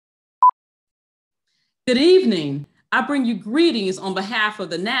Good evening. I bring you greetings on behalf of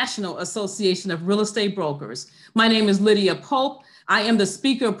the National Association of Real Estate Brokers. My name is Lydia Pope. I am the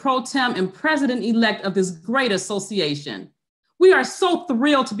Speaker Pro Tem and President-elect of this great association. We are so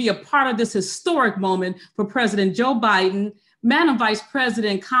thrilled to be a part of this historic moment for President Joe Biden, Madam Vice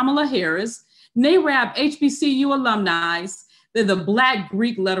President Kamala Harris, NAREB HBCU alumni, and the Black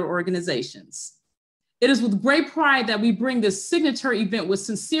Greek letter organizations. It is with great pride that we bring this signature event with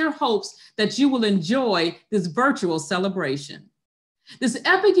sincere hopes that you will enjoy this virtual celebration. This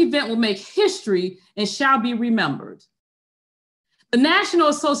epic event will make history and shall be remembered. The National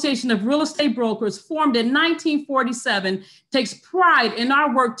Association of Real Estate Brokers, formed in 1947, takes pride in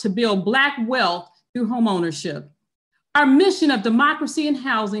our work to build Black wealth through homeownership. Our mission of democracy and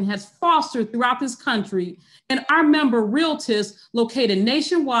housing has fostered throughout this country, and our member realtors located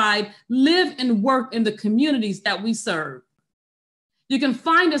nationwide live and work in the communities that we serve. You can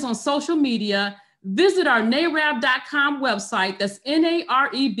find us on social media, visit our NAREB.com website, that's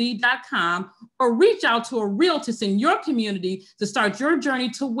NAREB.com, or reach out to a realtor in your community to start your journey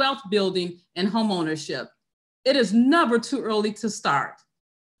to wealth building and homeownership. It is never too early to start.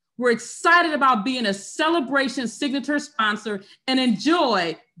 We're excited about being a celebration signature sponsor and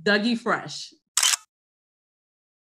enjoy Dougie Fresh.